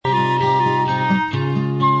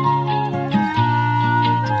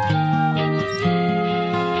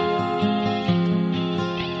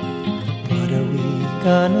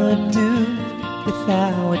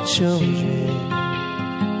children.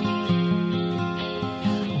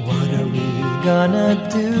 What are we gonna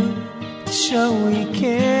do to show we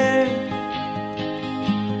care?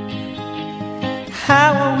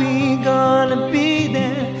 How are we gonna be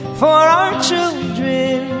there for our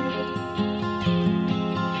children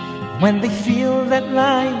when they feel that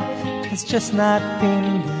life has just not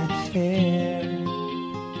been that fair?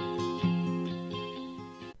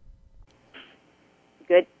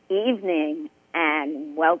 Good evening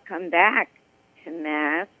and welcome back to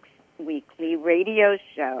Mask's weekly radio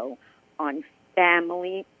show on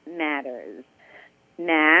Family Matters.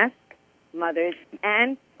 Mask, mothers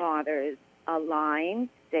and fathers aligned,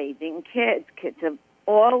 saving kids of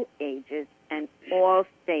all ages and all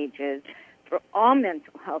stages for all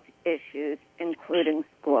mental health issues, including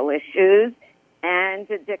school issues and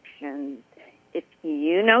addictions. If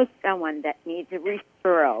you know someone that needs a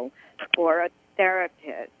referral or a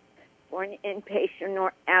therapist for an inpatient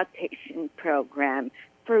or outpatient program,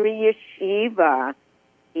 for a yeshiva,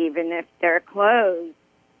 even if they're closed,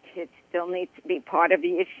 kids still need to be part of a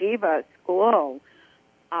yeshiva school,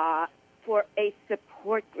 for a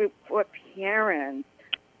support group for parents,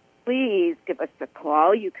 please give us a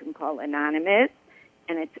call. You can call anonymous,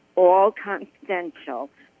 and it's all confidential.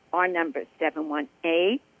 Our number is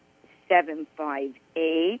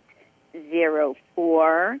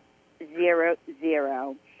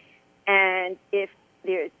 718-758-0400. And if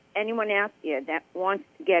there's anyone out there that wants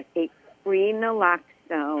to get a free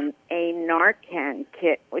naloxone, a Narcan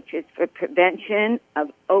kit, which is for prevention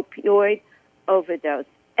of opioid overdose,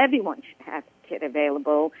 everyone should have a kit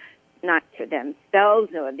available, not for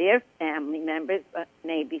themselves or their family members, but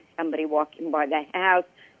maybe somebody walking by the house,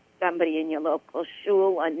 somebody in your local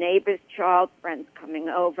shul, a neighbor's child, friends coming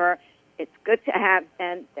over. It's good to have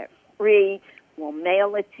them. They're free. We'll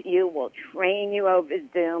mail it to you. We'll train you over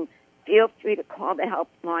Zoom. Feel free to call the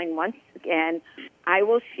helpline once again. I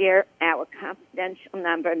will share our confidential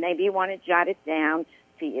number. Maybe you want to jot it down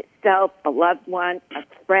for yourself, a loved one, a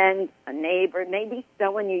friend, a neighbor, maybe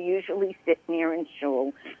someone you usually sit near in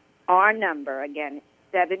shul. Our number, again,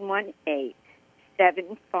 is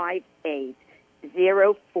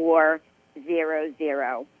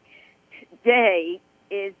 718-758-0400. Today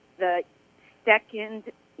is the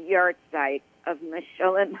second yahrzeit of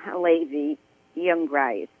Meshulam Halevi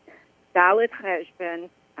Jungreis. Dalet Cheshvan,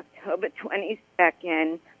 October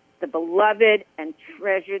 22nd, the beloved and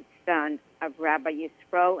treasured son of Rabbi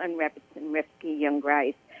Yisrael and Rebbetzin Rivki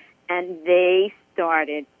Jungreis. And they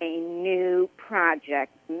started a new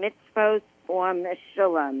project. Mitzvos for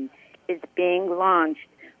Meshulam is being launched,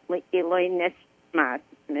 Le'iloi Nishmas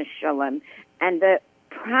Meshulam. And the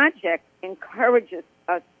project encourages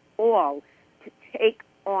us all to take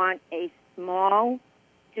on a small,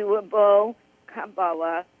 doable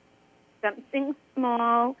Kabbalah, something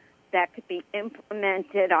small that could be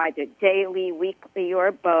implemented either daily, weekly,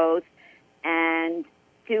 or both, and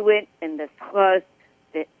do it in the schos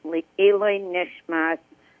Le'iloi Nishmas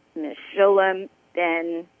Meshulam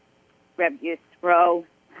ben Reb Yisroel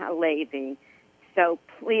Halevi. So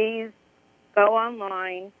please go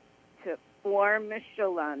online to For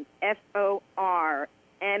Meshulam, FORMES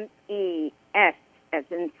as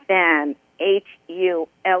in Sam, HUL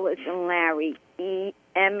as in Larry,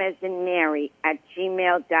 EM as in Mary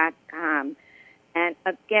 @gmail.com. And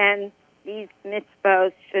again, these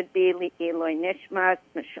mitzvahs should be Le'iloi Nishmas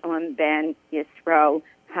Meshulam ben Yisroel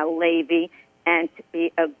Halevi, and to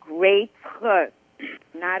be a great chus,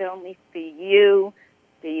 not only for you,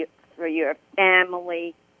 for your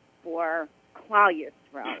family, for Klal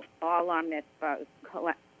Yisrael. All our mitzvahs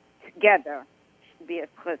together should be a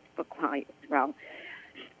chus for Klal Yisrael.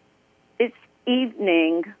 This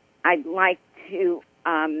evening, I'd like to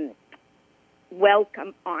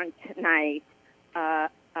welcome on tonight a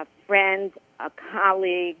friend, a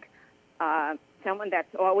colleague, someone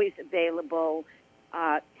that's always available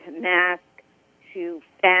to Mask, to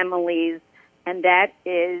families, and that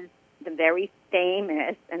is the very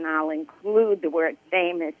famous, and I'll include the word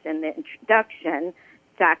famous in the introduction,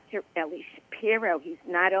 Dr. Eli Shapiro. He's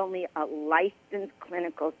not only a licensed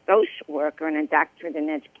clinical social worker and a doctorate in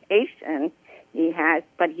education,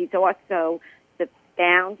 but he's also the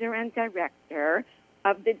founder and director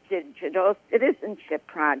of the Digital Citizenship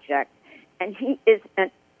Project, and he is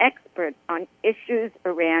an expert on issues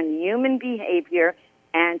around human behavior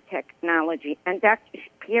and technology. And Dr.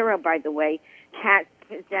 Shapiro, by the way, has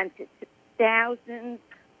presented to thousands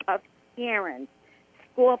of parents,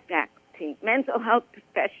 school faculty, mental health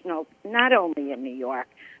professionals, not only in New York,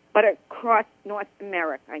 but across North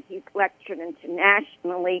America. He's lectured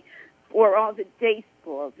internationally for all the day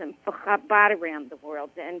schools and for Chabad around the world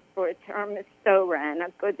and for Termas Torah and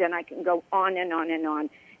good, and I can go on and on and on.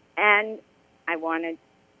 And I want to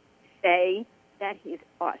say that he's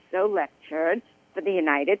also lectured for the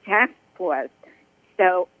United Task Force.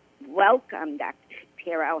 So welcome, Dr.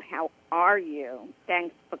 Shapiro. How are you?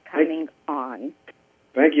 Thanks for coming on.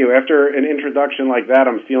 Thank you. After an introduction like that,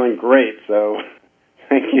 I'm feeling great, so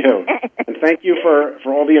thank you. And thank you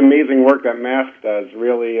for all the amazing work that Mask does.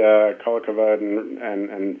 Really, kol hakavod,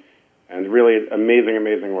 and really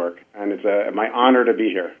amazing work. And it's my honor to be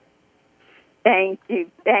here. Thank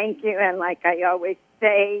you. And like I always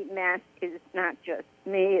say, Mask is not just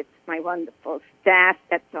me, it's my wonderful staff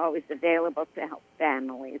that's always available to help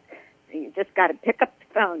families. So you just got to pick up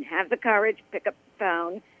the phone, have the courage, pick up the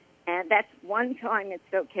phone, and that's one time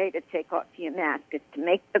it's okay to take off your mask, is to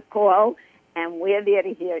make the call, and we're there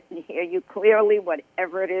to hear you clearly,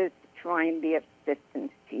 whatever it is, to try and be of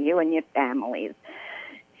assistance to you and your families.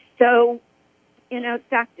 So,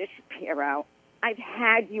 Dr. Shapiro, I've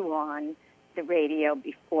had you on the radio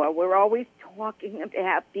before. We're always talking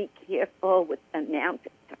about be careful with the amount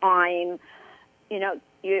of time.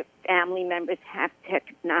 Your family members have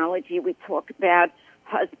technology. We talk about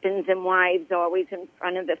husbands and wives always in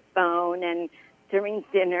front of the phone and during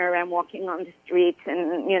dinner and walking on the streets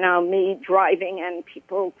and, me driving and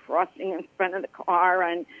people crossing in front of the car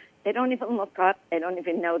and they don't even look up. They don't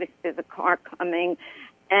even notice there's a car coming.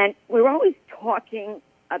 And we're always talking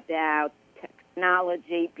about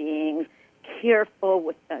technology, being careful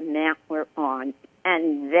with the amount we're on.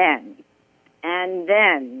 And then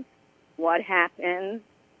what happens?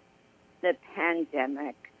 The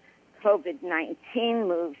pandemic. COVID-19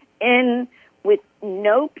 moves in with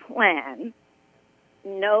no plan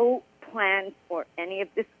for any of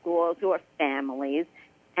the schools or families,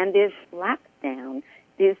 and there's lockdown.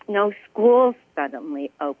 There's no schools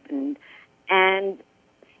suddenly opened, and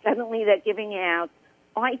suddenly they're giving out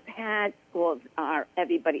iPads. Schools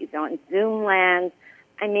everybody's on Zoom land.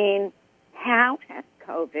 I mean, how has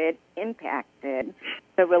COVID impacted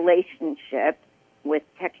the relationship with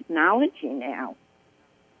technology now?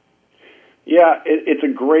 Yeah, it's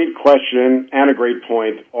a great question and a great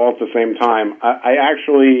point all at the same time. I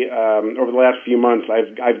actually, over the last few months,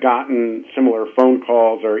 I've gotten similar phone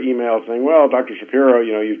calls or emails saying, well, Dr. Shapiro,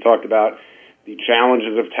 you've talked about the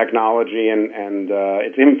challenges of technology and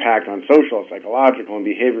its impact on social, psychological, and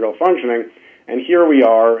behavioral functioning. And here we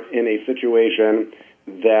are in a situation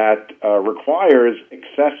that requires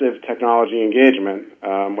excessive technology engagement,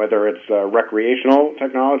 whether it's recreational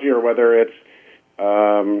technology or whether it's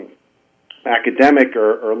academic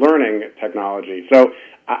or learning technology. So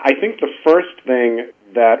I think the first thing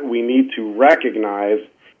that we need to recognize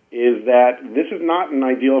is that this is not an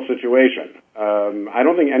ideal situation. I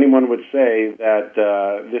don't think anyone would say that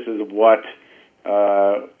this is what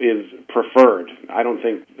is preferred. I don't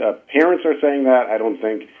think parents are saying that. I don't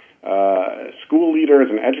think school leaders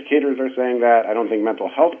and educators are saying that. I don't think mental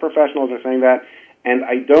health professionals are saying that. And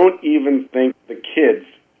I don't even think the kids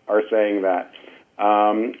are saying that.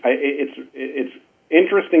 It's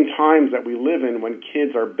interesting times that we live in when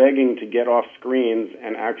kids are begging to get off screens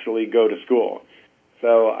and actually go to school.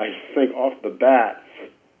 So I think off the bat,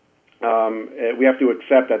 we have to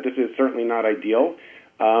accept that this is certainly not ideal.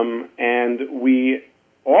 And we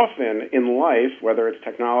often in life, whether it's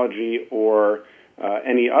technology or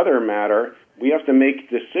any other matter, we have to make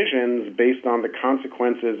decisions based on the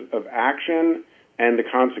consequences of action and the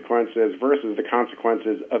consequences versus the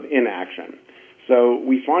consequences of inaction. So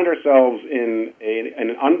we find ourselves in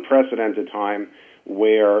an unprecedented time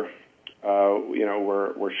where,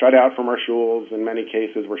 we're shut out from our schools. In many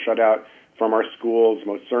cases, we're shut out from our schools,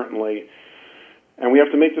 most certainly. And we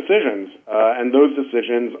have to make decisions. And those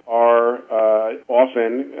decisions are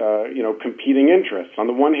often, competing interests. On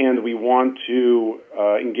the one hand, we want to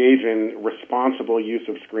engage in responsible use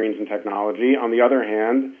of screens and technology. On the other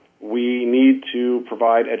hand, we need to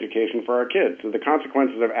provide education for our kids. So the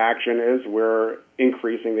consequences of action is we're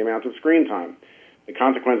increasing the amount of screen time. The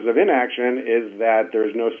consequences of inaction is that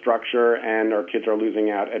there's no structure and our kids are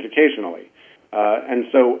losing out educationally. And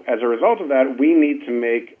so as a result of that, we need to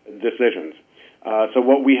make decisions. So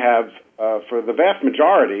what we have for the vast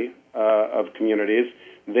majority of communities,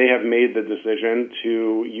 they have made the decision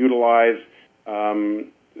to utilize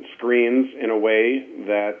screens in a way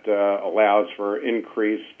that allows for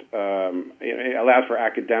allows for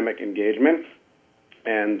academic engagement,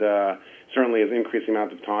 and certainly is increasing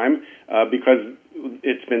amount of time because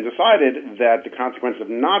it's been decided that the consequences of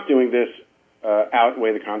not doing this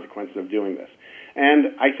outweigh the consequences of doing this.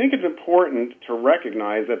 And I think it's important to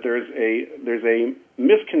recognize that there's a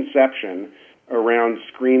misconception around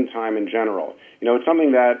screen time in general. It's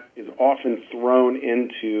something that is often thrown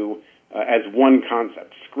into as one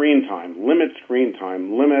concept: screen time, limit, screen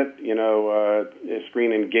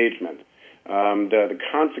engagement, the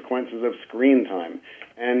consequences of screen time.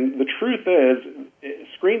 And the truth is,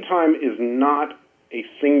 screen time is not a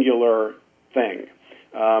singular thing.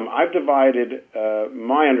 I've divided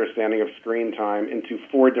my understanding of screen time into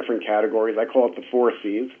 4 different categories. I call it the 4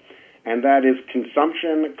 C's, and that is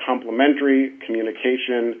consumption, complementary,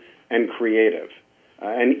 communication, and creative.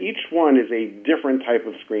 And each one is a different type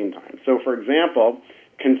of screen time. So, for example,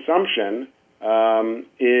 consumption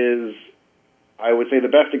is, I would say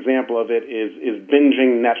the best example of it is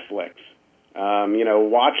binging Netflix.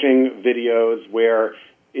 Watching videos where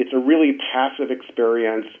it's a really passive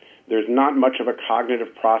experience. There's not much of a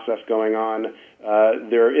cognitive process going on.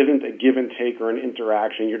 There isn't a give and take or an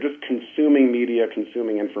interaction. You're just consuming media,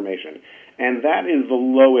 consuming information. And that is the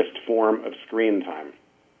lowest form of screen time.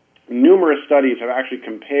 Numerous studies have actually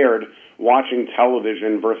compared watching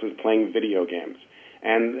television versus playing video games.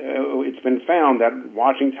 And it's been found that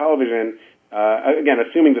watching television, again,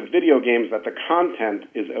 assuming the video games, that the content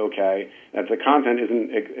is okay, that the content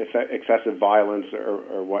isn't excessive violence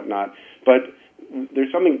or whatnot, but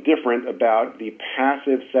there's something different about the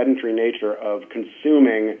passive, sedentary nature of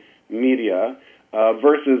consuming media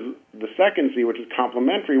versus the second C, which is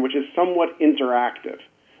complementary, which is somewhat interactive.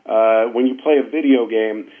 When you play a video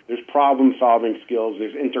game, there's problem-solving skills,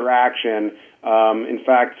 there's interaction. In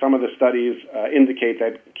fact, some of the studies indicate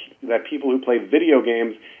that people who play video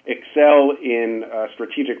games excel in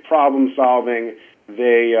strategic problem-solving.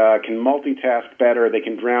 They can multitask better. They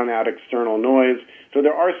can drown out external noise. So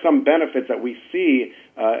there are some benefits that we see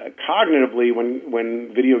cognitively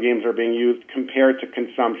when video games are being used compared to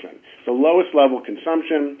consumption. So lowest level,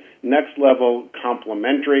 consumption. Next level,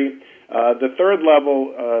 complementary. The third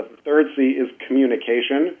level, third C, is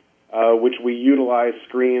communication, which we utilize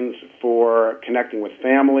screens for connecting with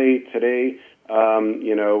family. Today,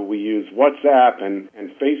 we use WhatsApp and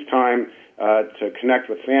FaceTime to connect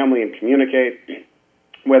with family and communicate,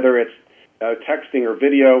 whether it's texting or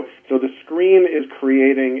video. So the screen is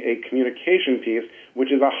creating a communication piece,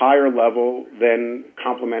 which is a higher level than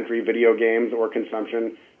complementary video games or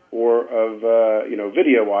consumption or of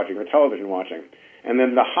video watching or television watching. And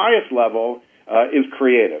then the highest level is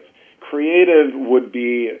creative. Creative would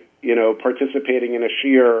be, participating in a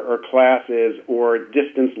shiur or classes or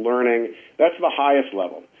distance learning. That's the highest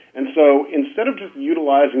level. And so instead of just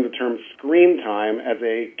utilizing the term screen time as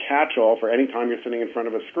a catch-all for any time you're sitting in front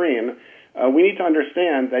of a screen, we need to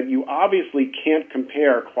understand that you obviously can't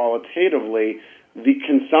compare qualitatively the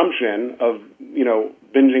consumption of,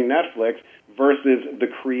 binging Netflix versus the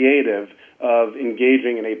creative of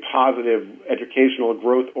engaging in a positive, educational,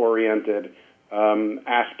 growth-oriented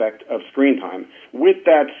aspect of screen time. With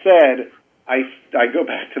that said, I go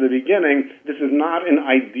back to the beginning. This is not an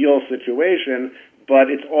ideal situation, but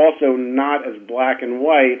it's also not as black and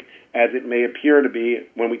white as it may appear to be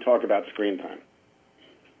when we talk about screen time.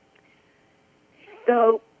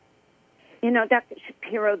 So, Dr.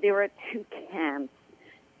 Shapiro, there are 2 camps.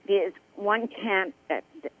 There's one camp that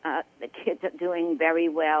the kids are doing very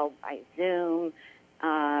well by Zoom,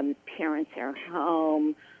 parents are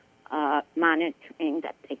home, monitoring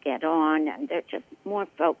that they get on, and they're just more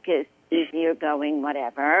focused, easier going,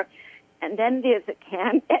 whatever. And then there's a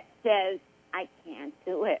camp that says, I can't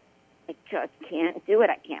do it. I just can't do it.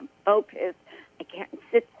 I can't focus. I can't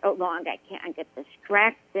sit so long. I can't get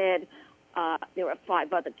distracted. There are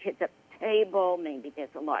 5 other kids at the table. Maybe there's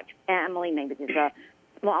a large family. Maybe there's a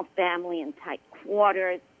small family in tight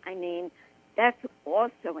quarters. I mean, that's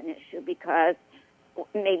also an issue because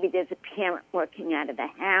maybe there's a parent working out of the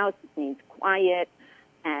house, it needs quiet,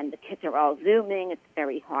 and the kids are all Zooming. It's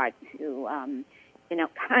very hard to,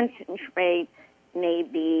 concentrate.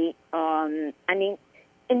 Maybe,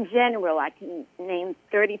 in general, I can name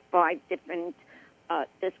 35 different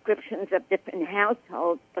descriptions of different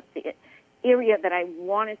households, but the area that I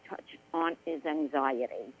want to touch on is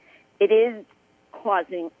anxiety. It is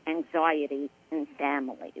causing anxiety in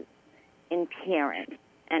families, in parents,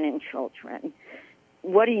 and in children.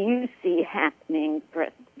 What do you see happening,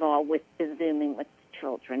 first of all, with the Zooming with the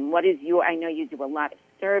children? I know you do a lot of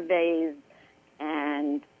surveys,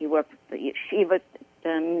 and you work with the yeshiva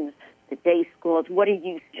systems, the day schools. What are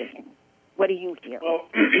you seeing? What do you hear? Well,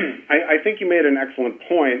 I think you made an excellent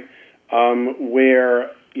point where,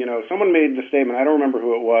 someone made the statement, I don't remember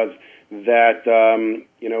who it was, that,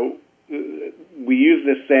 we use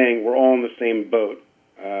this saying, we're all in the same boat,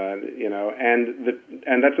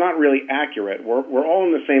 and that's not really accurate. We're all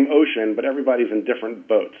in the same ocean, but everybody's in different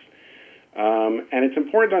boats. And it's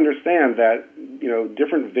important to understand that,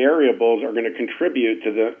 different variables are going to contribute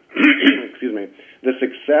to the, the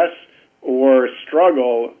success or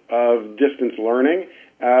struggle of distance learning.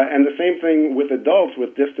 And the same thing with adults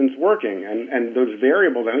with distance working. And those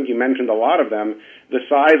variables, I think you mentioned a lot of them, the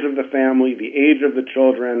size of the family, the age of the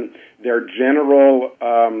children, their general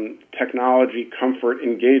technology, comfort,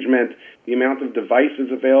 engagement, the amount of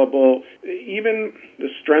devices available, even the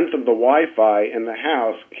strength of the Wi-Fi in the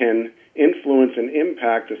house can influence and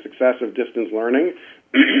impact the success of distance learning.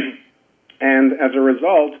 And as a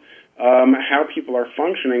result, how people are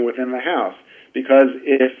functioning within the house. Because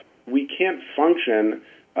if we can't function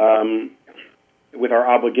with our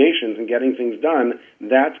obligations and getting things done,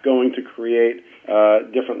 that's going to create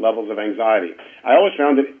different levels of anxiety. I always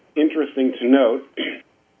found it interesting to note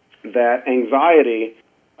that anxiety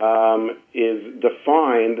is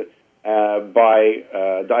defined by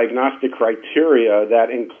diagnostic criteria that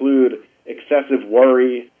include excessive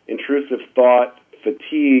worry, intrusive thought,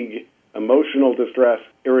 fatigue, emotional distress,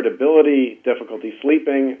 irritability, difficulty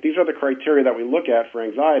sleeping. These are the criteria that we look at for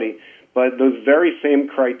anxiety, but those very same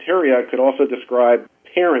criteria could also describe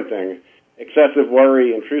parenting: excessive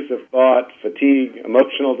worry, intrusive thought, fatigue,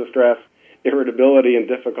 emotional distress, irritability, and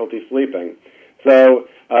difficulty sleeping. So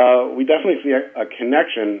we definitely see a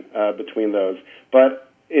connection between those.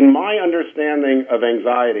 But in my understanding of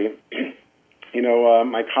anxiety,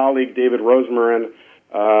 my colleague David Rosmarin,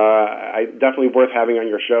 definitely worth having on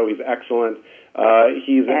your show. He's excellent.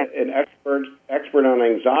 He's an expert on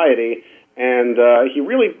anxiety, and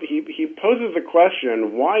he poses the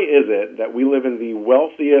question: why is it that we live in the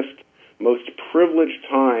wealthiest, most privileged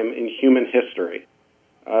time in human history?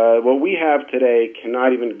 What we have today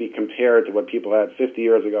cannot even be compared to what people had 50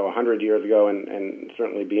 years ago, 100 years ago, and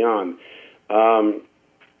certainly beyond.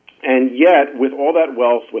 And yet, with all that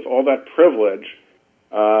wealth, with all that privilege,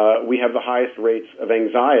 we have the highest rates of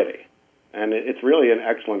anxiety. And it's really an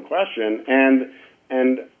excellent question.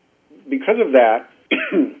 And because of that,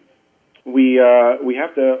 we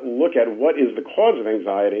have to look at what is the cause of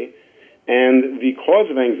anxiety. And the cause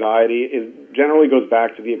of anxiety generally goes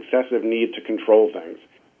back to the excessive need to control things.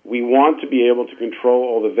 We want to be able to control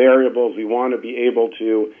all the variables. We want to be able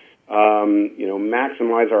to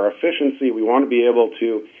maximize our efficiency. We want to be able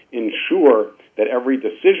to ensure that every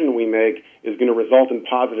decision we make is going to result in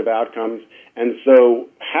positive outcomes. And so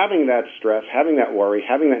having that stress, having that worry,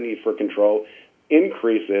 having that need for control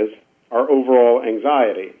increases our overall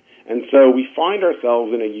anxiety. And so we find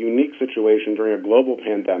ourselves in a unique situation during a global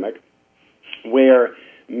pandemic where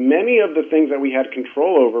many of the things that we had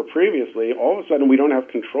control over previously, all of a sudden we don't have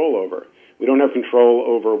control over. We don't have control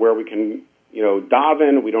over where we can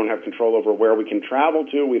daven. We don't have control over where we can travel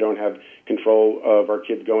to. We don't have control of our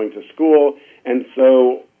kids going to school. And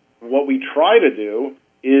so what we try to do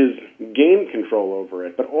is gain control over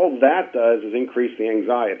it. But all that does is increase the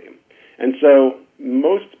anxiety. And so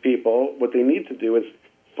most people, what they need to do is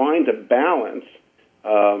find a balance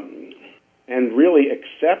and really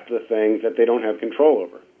accept the things that they don't have control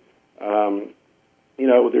over.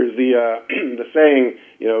 There's the saying,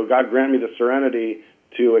 God grant me the serenity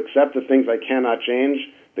to accept the things I cannot change,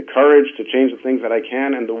 the courage to change the things that I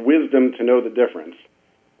can, and the wisdom to know the difference.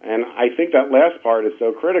 And I think that last part is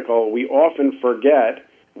so critical. We often forget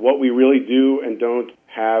what we really do and don't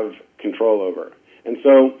have control over. And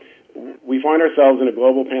so we find ourselves in a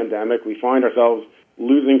global pandemic. We find ourselves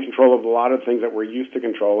losing control of a lot of things that we're used to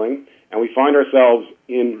controlling. And we find ourselves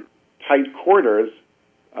in tight quarters,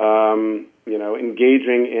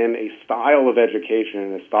 engaging in a style of education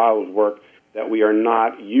and a style of work that we are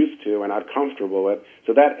not used to and not comfortable with.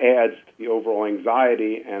 So that adds to the overall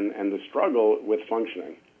anxiety and the struggle with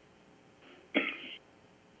functioning.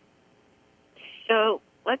 So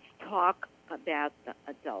let's talk about the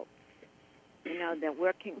adults. They're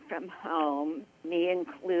working from home, me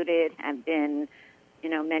included, have been,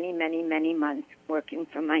 many, many, many months working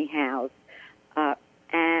from my house,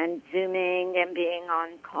 and Zooming and being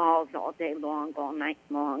on calls all day long, all night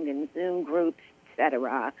long, in Zoom groups,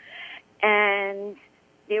 etc. And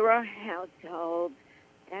there are households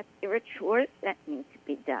that there are chores that need to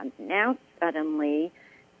be done. Now suddenly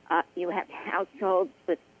you have households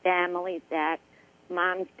with families that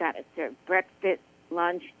mom's got to serve breakfast,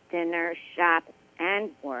 lunch, dinner, shop,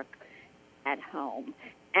 and work at home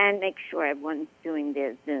and make sure everyone's doing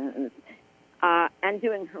their Zooms and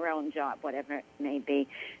doing her own job, whatever it may be.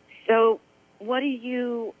 So what do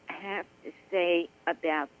you have to say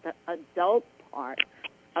about the adult part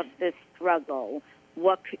of the struggle?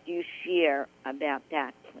 What could you share about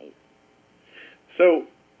that, please? So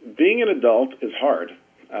being an adult is hard.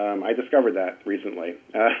 I discovered that recently.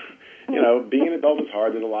 being an adult is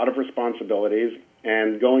hard. There's a lot of responsibilities,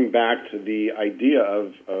 and going back to the idea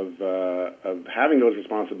of having those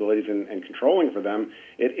responsibilities and controlling for them,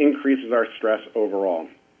 it increases our stress overall.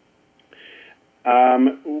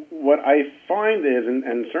 What I find is,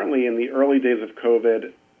 and certainly in the early days of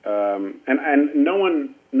COVID, and no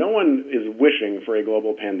one is wishing for a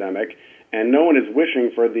global pandemic, and no one is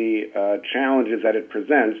wishing for the challenges that it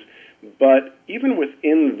presents. But even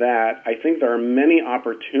within that, I think there are many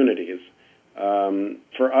opportunities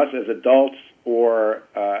for us as adults or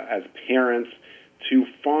as parents to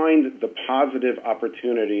find the positive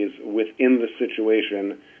opportunities within the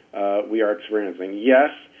situation we are experiencing. Yes,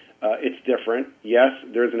 it's different. Yes,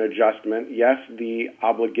 there's an adjustment. Yes, the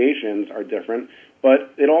obligations are different,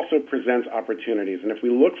 but it also presents opportunities. And if we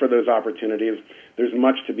look for those opportunities, there's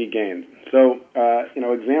much to be gained. So,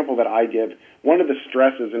 example that I give, one of the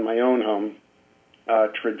stresses in my own home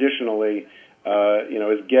traditionally,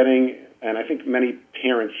 is getting, and I think many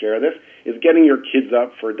parents share this, is getting your kids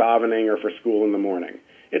up for davening or for school in the morning.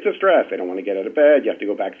 It's a stress. They don't want to get out of bed. You have to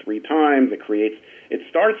go back 3 times. It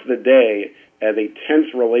starts the day as a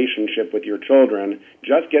tense relationship with your children,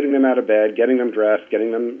 just getting them out of bed, getting them dressed,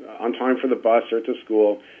 getting them on time for the bus or to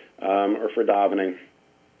school or for davening.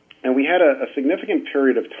 And we had a significant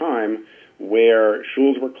period of time where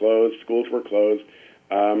schools were closed,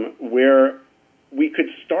 where we could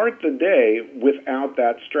start the day without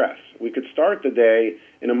that stress. We could start the day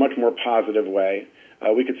in a much more positive way.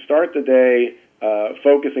 We could start the day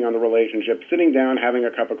focusing on the relationship, sitting down, having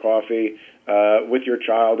a cup of coffee with your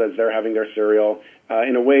child as they're having their cereal,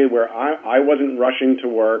 in a way where I wasn't rushing to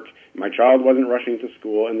work, my child wasn't rushing to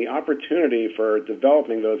school, and the opportunity for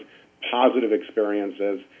developing those positive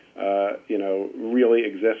experiences, really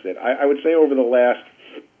existed. I would say over the last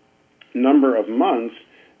number of months,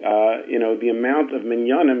 the amount of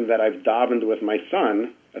minyanim that I've davened with my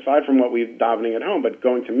son, aside from what we're davening at home, but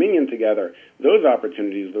going to minyan together, those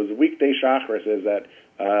opportunities, those weekday shacharis that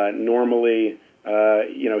normally,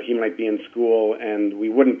 he might be in school and we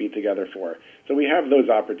wouldn't be together for. So we have those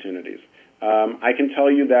opportunities. I can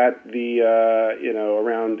tell you that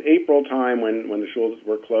around April time when the shuls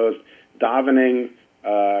were closed, davening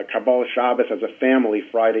Kabbalah Shabbos as a family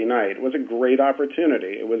Friday night was a great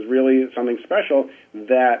opportunity. It was really something special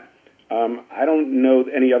that I don't know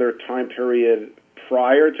any other time period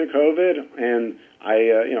prior to COVID, and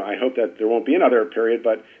I hope that there won't be another period,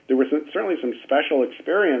 but there were certainly some special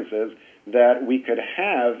experiences that we could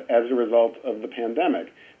have as a result of the pandemic.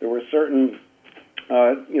 There were certain,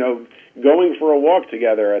 going for a walk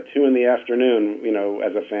together at 2 p.m,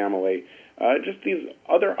 as a family, just these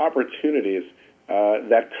other opportunities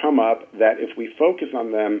that come up that if we focus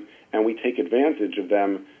on them and we take advantage of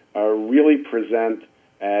them, really present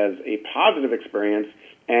as a positive experience.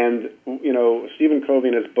 And, Stephen Covey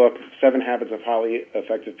in his book, 7 Habits of Highly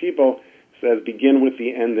Effective People, says begin with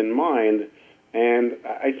the end in mind. And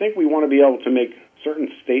I think we want to be able to make certain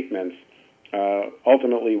statements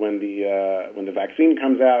ultimately when the vaccine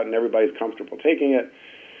comes out and everybody's comfortable taking it,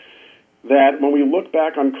 that when we look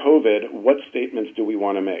back on COVID, what statements do we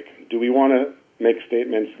want to make? Do we want to make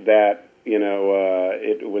statements that,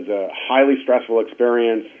 it was a highly stressful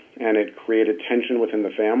experience and it created tension within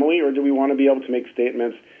the family, or do we want to be able to make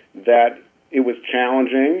statements that it was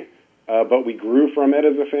challenging, but we grew from it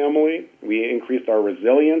as a family, we increased our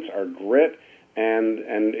resilience, our grit, and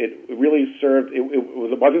it really served, it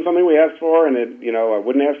wasn't something we asked for, and I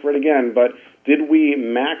wouldn't ask for it again, but did we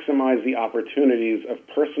maximize the opportunities of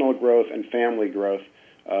personal growth and family growth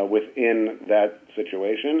within that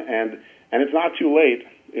situation? And it's not too late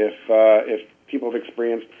if people have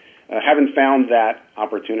experienced, haven't found that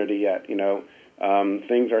opportunity yet.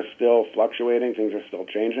 Things are still fluctuating, things are still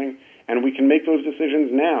changing, and we can make those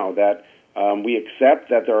decisions now that we accept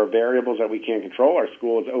that there are variables that we can't control. Our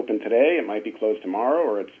school is open today, it might be closed tomorrow,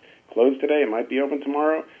 or it's closed today, it might be open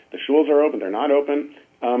tomorrow. The shuls are open, they're not open,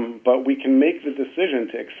 but we can make the decision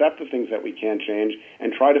to accept the things that we can't change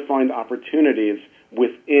and try to find opportunities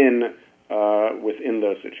within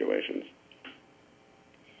those situations.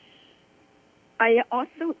 I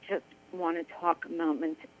also just want to talk a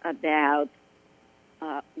moment about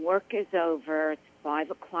work is over. It's 5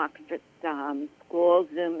 o'clock for some. School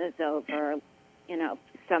Zoom is over.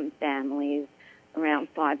 Some families around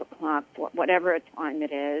 5 o'clock, whatever time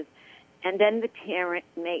it is. And then the parent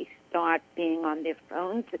may start being on their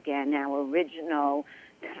phones again. Our original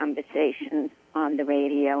conversations on the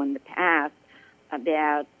radio in the past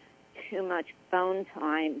about too much phone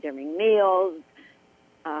time during meals.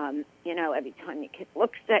 Every time your kid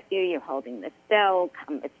looks at you, you're holding the cell,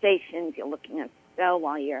 conversations, you're looking at the cell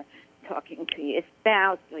while you're talking to your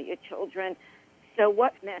spouse or your children. So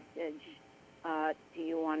what message do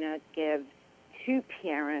you want to give to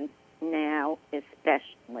parents now,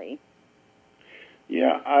 especially?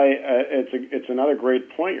 Yeah, it's another great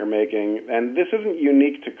point you're making, and this isn't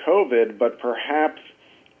unique to COVID, but perhaps,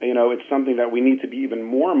 it's something that we need to be even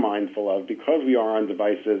more mindful of because we are on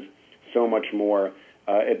devices so much more.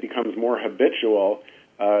 It becomes more habitual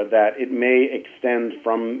that it may extend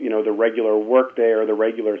from, the regular work day or the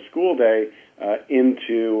regular school day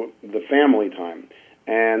into the family time.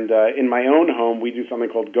 And in my own home, we do something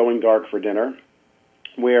called going dark for dinner,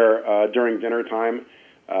 where during dinner time,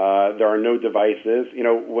 there are no devices.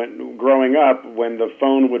 When growing up, when the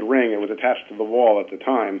phone would ring, it was attached to the wall at the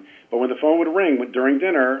time. But when the phone would ring during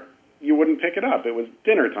dinner, you wouldn't pick it up. It was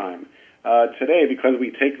dinner time. Today, because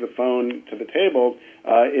we take the phone to the table,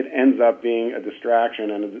 it ends up being a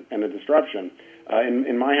distraction and a disruption.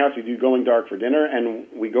 In my house, we do going dark for dinner, and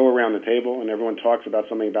we go around the table, and everyone talks about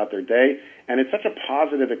something about their day. And it's such a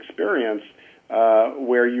positive experience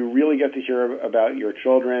where you really get to hear about your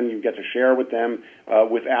children, you get to share with them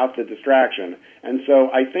without the distraction. And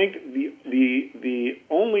so I think the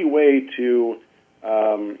only way to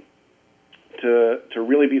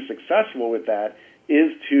really be successful with that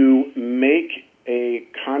is to make a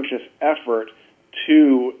conscious effort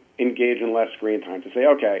to engage in less screen time, to say,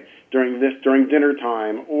 okay, during dinner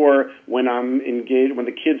time, or when I'm engaged, when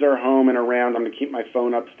the kids are home and around, I'm going to keep my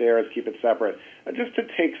phone upstairs, keep it separate, just to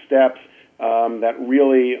take steps that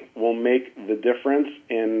really will make the difference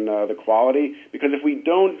in the quality. Because if we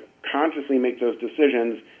don't consciously make those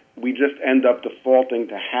decisions, we just end up defaulting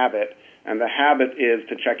to habit, and the habit is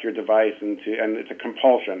to check your device, and it's a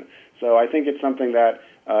compulsion. So I think it's something that,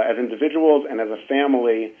 as individuals and as a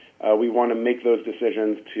family, we want to make those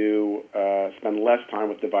decisions to spend less time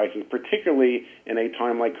with devices, particularly in a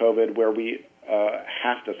time like COVID where we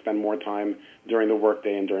have to spend more time during the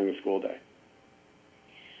workday and during the school day.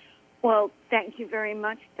 Well, thank you very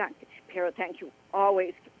much, Dr. Shapiro. Thank you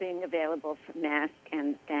always for being available for Mask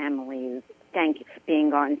and families. Thank you for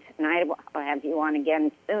being on tonight. I'll have you on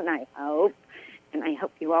again soon, I hope. And I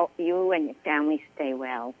hope you and your family stay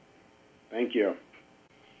well. Thank you.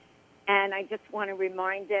 And I just want to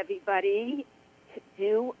remind everybody to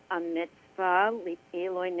do a mitzvah,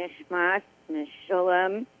 Eloi Nishmas,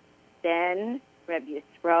 Meshulam, Ben, Reb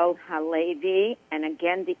Yisrael Halevi, and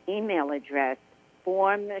again the email address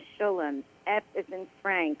for Meshulam, F as in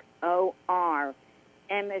Frank, O-R,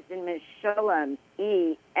 M as in Meshulam,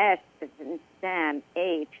 E, S as in Sam,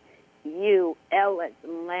 H, U, L as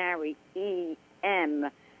in Larry, E,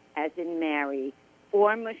 M as in Mary,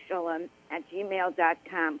 or Meshulam at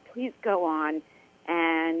gmail.com. Please go on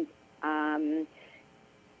and,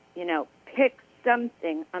 pick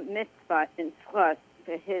something, a mitzvah in trust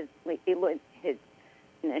for his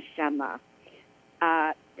neshama.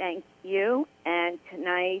 Thank you. And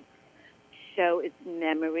tonight's show is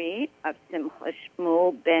memory of Simcha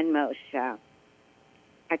Shmuel ben Moshe.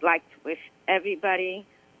 I'd like to wish everybody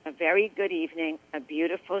a very good evening, a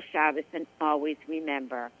beautiful Shabbos, and always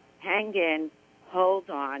remember, hang in, hold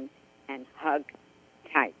on, and hug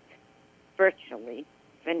tight, virtually,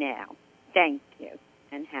 for now. Thank you,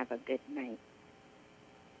 and have a good night.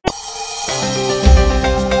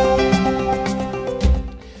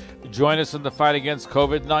 Join us in the fight against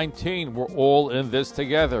COVID-19. We're all in this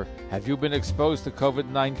together. Have you been exposed to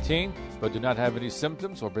COVID-19 but do not have any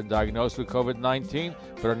symptoms, or been diagnosed with COVID-19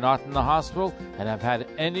 but are not in the hospital and have had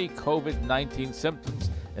any COVID-19 symptoms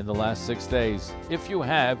in the last 6 days? If you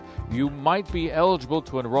have, you might be eligible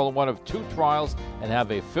to enroll in one of 2 trials and have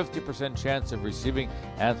a 50% chance of receiving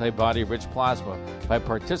antibody-rich plasma. By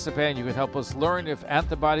participating, you can help us learn if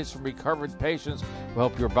antibodies from recovered patients will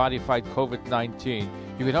help your body fight COVID-19.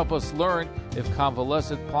 You can help us learn if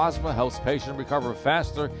convalescent plasma helps patients recover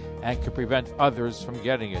faster and can prevent others from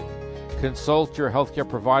getting it. Consult your healthcare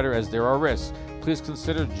provider as there are risks. Please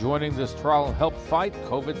consider joining this trial and help fight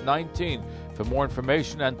COVID-19. For more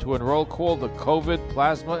information and to enroll, call the COVID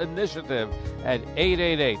Plasma Initiative at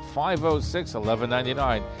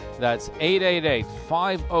 888-506-1199. That's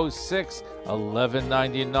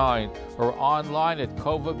 888-506-1199, or online at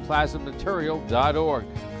covidplasmamaterial.org.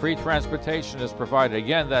 Free transportation is provided.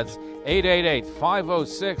 Again, that's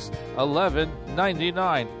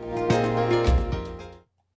 888-506-1199.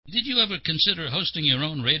 Did you ever consider hosting your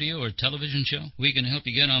own radio or television show? We can help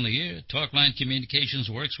you get on the air. Talkline Communications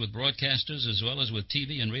works with broadcasters as well as with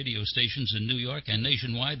TV and radio stations in New York and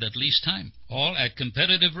nationwide that lease time, all at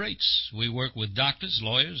competitive rates. We work with doctors,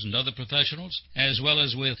 lawyers, and other professionals, as well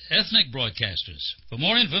as with ethnic broadcasters. For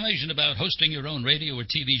more information about hosting your own radio or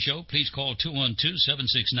TV show, please call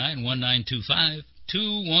 212-769-1925.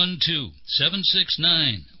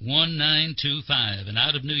 212-769-1925. And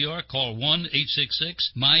out of New York, call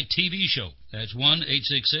 1-866-MY-TV-SHOW. That's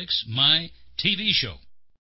 1-866-MY-TV-SHOW.